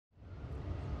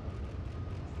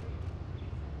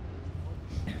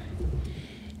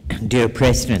Dear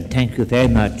President, thank you very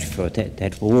much for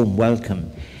that warm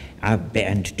welcome.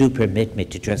 And do permit me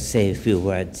to just say a few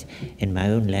words in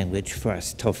my own language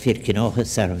first. Tá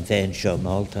fircinóchas ar an bhein seo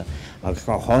Malta, ag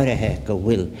háirithe go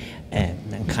bhfuil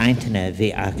an caintena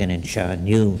bhí agan an seo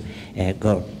nniu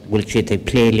go bhfuil siad ag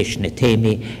pléilis na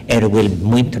téimi bhfuil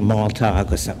muintir Malta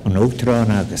agus an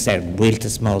Ótrán agus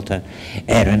bhuiltas Malta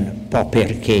an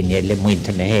popir céine le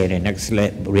muintir na héireann agus le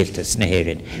bhuiltas na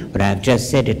héireann. But I've just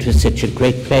said it was such a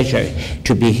great pleasure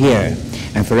to be here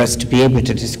and for us to be able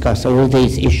to discuss all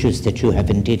these issues that you have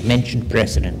indeed mentioned,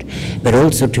 President, but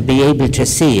also to be able to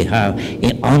see how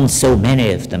on so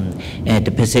many of them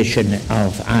the position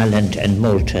of Ireland and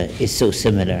Malta is so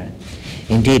similar.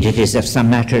 Indeed, it is of some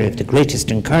matter of the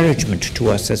greatest encouragement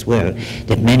to us as well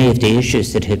that many of the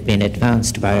issues that have been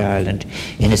advanced by Ireland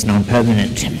in its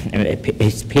non-permanent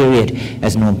its period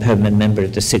as non-permanent member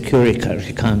of the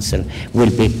Security Council will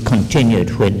be continued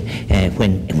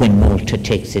when Malta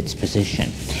takes its position.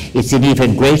 It's an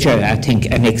even greater, I think,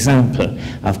 an example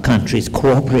of countries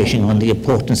cooperating on the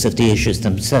importance of the issues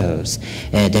themselves,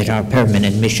 that our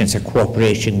permanent missions are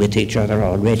cooperating with each other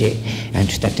already, and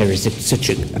that there is such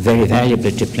a very valuable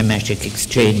diplomatic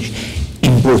exchange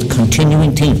in both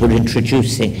continuing themes, but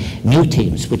introducing new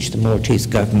themes which the Maltese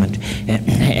government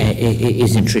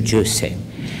is introducing.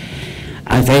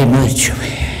 I very much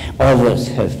always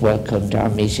have welcomed our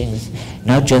meetings,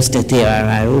 not just at the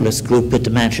IOLAS group, but the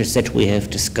matters that we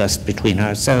have discussed between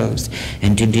ourselves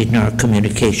and indeed in our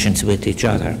communications with each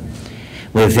other.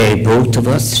 Both of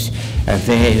us are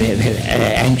very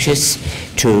anxious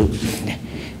to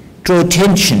draw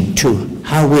attention to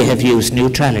how we have used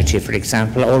neutrality, for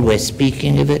example, always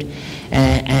speaking of it,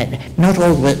 not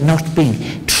being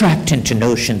trapped into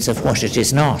notions of what it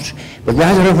is not, but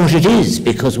rather of what it is,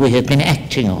 because we have been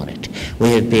acting on it.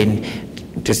 We have been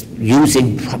just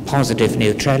using positive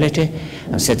neutrality.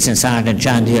 I've said since Ireland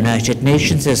joined the United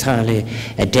Nations, there's hardly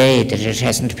a day that it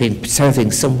hasn't been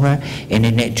serving somewhere in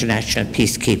an international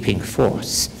peacekeeping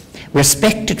force.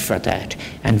 Respected for that,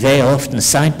 and very often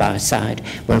side by side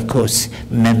were of course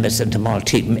members of the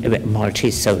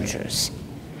Maltese soldiers.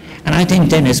 And I think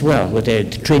then as well, with the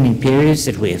training periods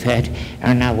that we have had,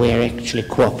 we are actually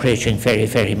cooperating very,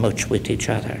 very much with each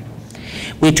other.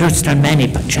 We touched on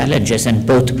many challenges, and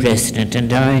both the President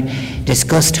and I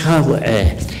discussed how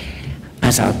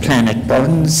as our planet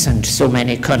burns and so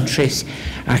many countries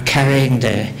are carrying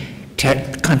the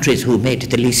countries who made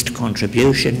the least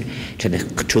contribution to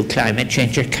climate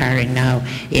change are carrying now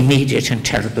immediate and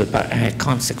terrible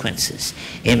consequences.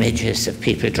 Images of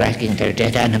people dragging their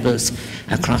dead animals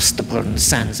across the burned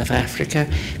sands of Africa,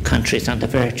 countries on the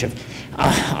verge of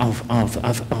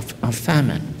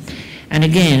famine. And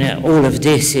again, all of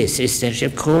this is that,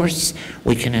 of course,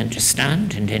 we can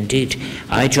understand, and indeed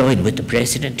I join with the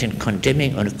President in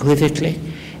condemning unequivocally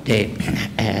the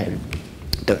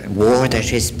war that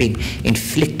has been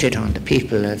inflicted on the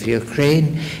people of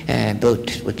Ukraine,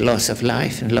 both with loss of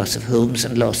life and loss of homes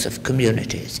and loss of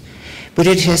communities. But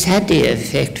it has had the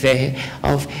effect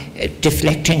of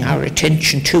deflecting our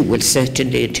attention too, well,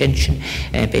 certainly attention,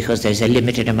 because there's a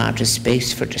limited amount of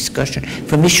space for discussion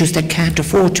from issues that can't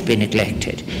afford to be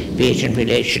neglected, be it in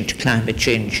relation to climate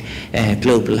change,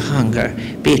 global hunger,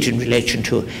 be it in relation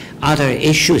to other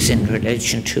issues in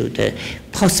relation to the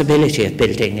possibility of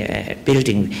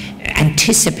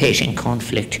anticipating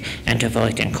conflict and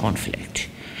avoiding conflict.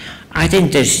 I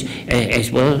think that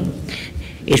as well,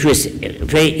 it was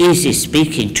very easy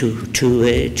speaking to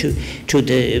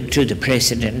the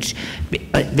President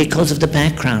because of the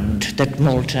background that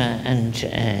Malta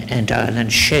and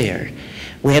Ireland share.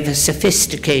 We have a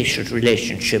sophisticated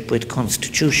relationship with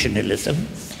constitutionalism,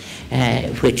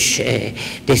 which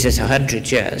this is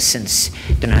 100 years since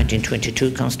the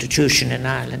 1922 Constitution in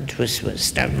Ireland was the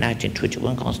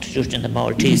 1921 Constitution in the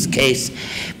Maltese case.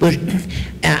 But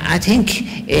I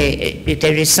think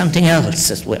there is something else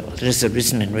as well that has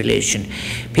arisen in relation.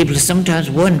 People sometimes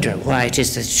wonder why it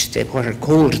is that what are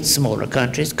called smaller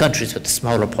countries, countries with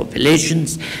smaller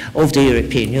populations of the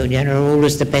European Union, are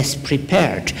always the best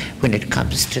prepared when it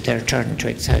comes to their turn to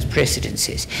exercise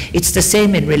presidencies. It's the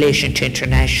same in relation to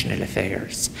international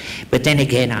affairs. But then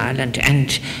again, Ireland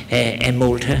and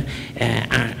Malta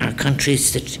are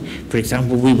countries that, for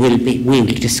example, we will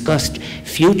discuss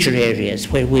future areas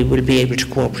where we will be able to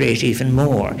cooperate even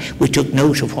more. We took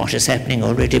note of what is happening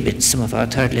already with some of our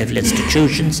third level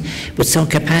institutions, with some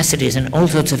capacities in all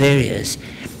sorts of areas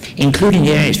including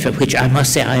areas for which I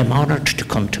must say I am honoured to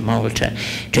come to Malta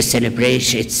to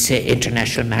celebrate its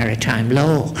international maritime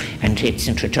law and its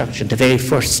introduction. The very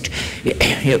first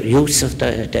use of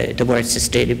the word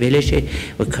sustainability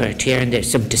occurred here, and there's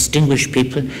some distinguished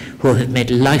people who have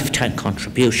made lifetime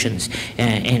contributions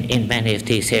in many of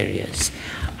these areas.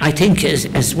 I think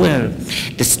as well,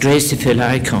 the stress of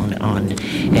icon on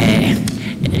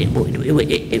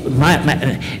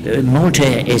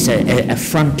Malta is a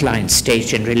frontline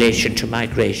state in relation to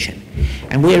migration,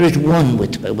 and we're at one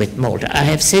with Malta. I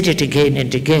have said it again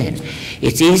and again.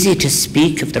 It's easy to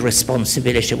speak of the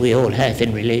responsibility we all have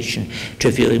in relation to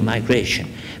viewing migration,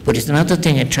 but it's another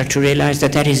thing to realise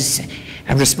that that is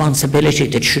a responsibility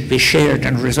that should be shared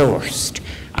and resourced.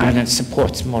 Ireland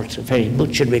supports Malta very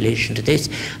much in relation to this.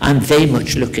 I'm very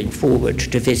much looking forward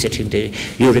to visiting the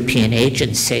European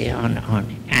agency and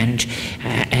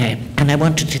I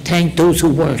wanted to thank those who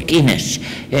work in it,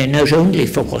 not only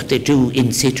for what they do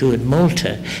in situ in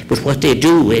Malta, but what they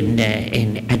do in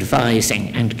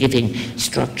advising and giving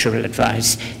structural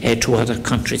advice to other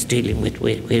countries dealing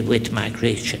with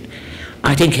migration.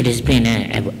 I think it has been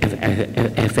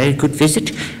a very good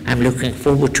visit. I'm looking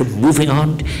forward to moving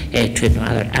on to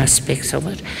other aspects of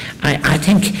it. I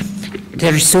think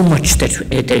there is so much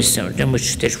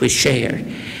that we share.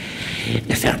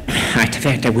 The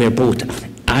fact that we're both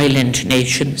island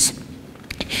nations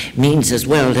means as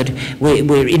well that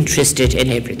we're interested in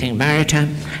everything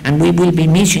maritime, and we will be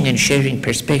meeting and sharing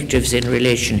perspectives in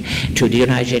relation to the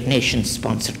United Nations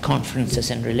sponsored conferences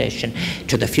in relation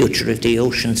to the future of the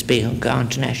oceans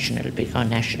beyond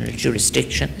national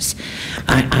jurisdictions.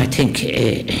 I think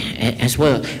as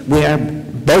well we are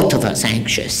both of us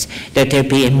anxious that there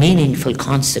be a meaningful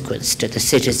consequence to the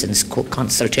citizens'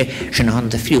 consultation on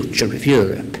the future of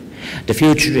Europe. The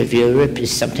future of Europe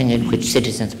is something in which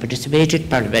citizens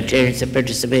participated, parliamentarians have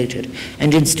participated,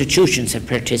 and institutions have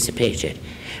participated.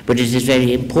 But it is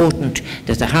very important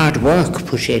that the hard work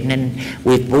put in, and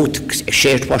we've both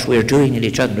shared what we're doing in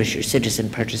each other's citizen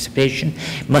participation,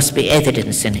 must be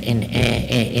evidence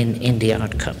in the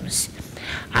outcomes.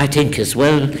 I think as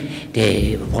well,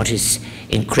 what is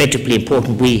incredibly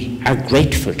important, we are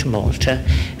grateful to Malta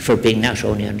for being not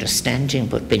only understanding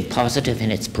but being positive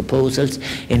in its proposals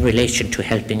in relation to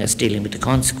helping us dealing with the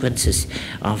consequences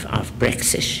of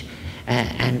Brexit.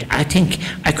 And I think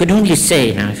I could only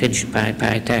say, and I finish by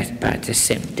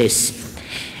this.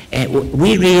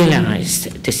 We realise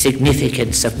the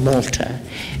significance of Malta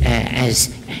as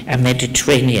a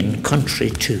Mediterranean country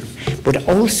too, but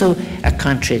also a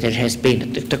country that has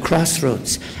been at the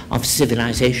crossroads of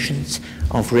civilizations,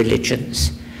 of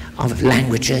religions, of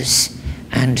languages,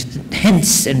 and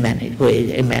hence in many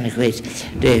ways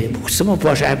some of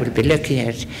what I will be looking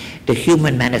at, the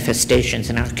human manifestations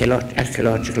in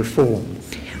archaeological form.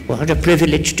 What a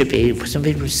privilege to be. Some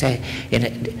people say,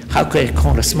 how could I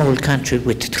call a small country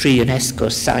with 3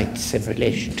 UNESCO sites in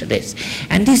relation to this?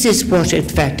 And this is what, in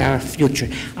fact, our future,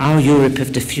 our Europe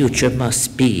of the future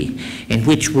must be, in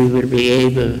which we will be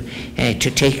able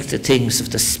to take the things of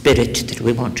the spirit that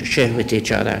we want to share with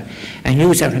each other and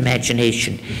use our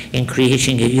imagination in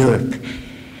creating a Europe,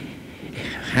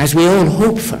 as we all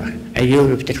hope for, a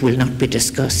Europe that will not be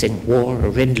discussing war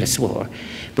or endless war,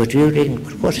 but during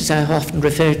what is I often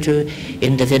refer to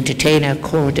in the Ventotene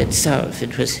Accord itself.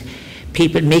 It was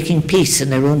people making peace in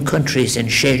their own countries and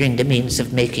sharing the means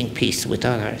of making peace with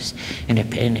others in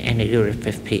a Europe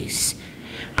of peace.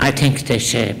 I think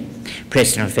that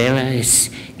President Vella is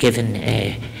given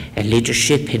a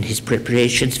leadership in his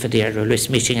preparations for the Eurolist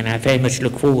meeting, and I very much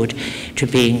look forward to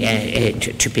being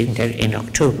there in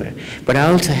October. But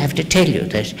I also have to tell you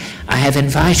that I have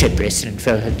invited President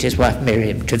Vella and his wife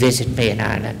Miriam to visit me in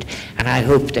Ireland, and I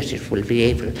hope that it will be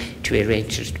able to be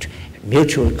arranged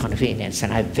mutual convenience,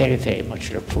 and I very, very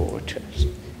much look forward to it.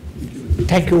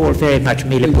 Thank you all very much.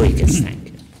 Mille buigas.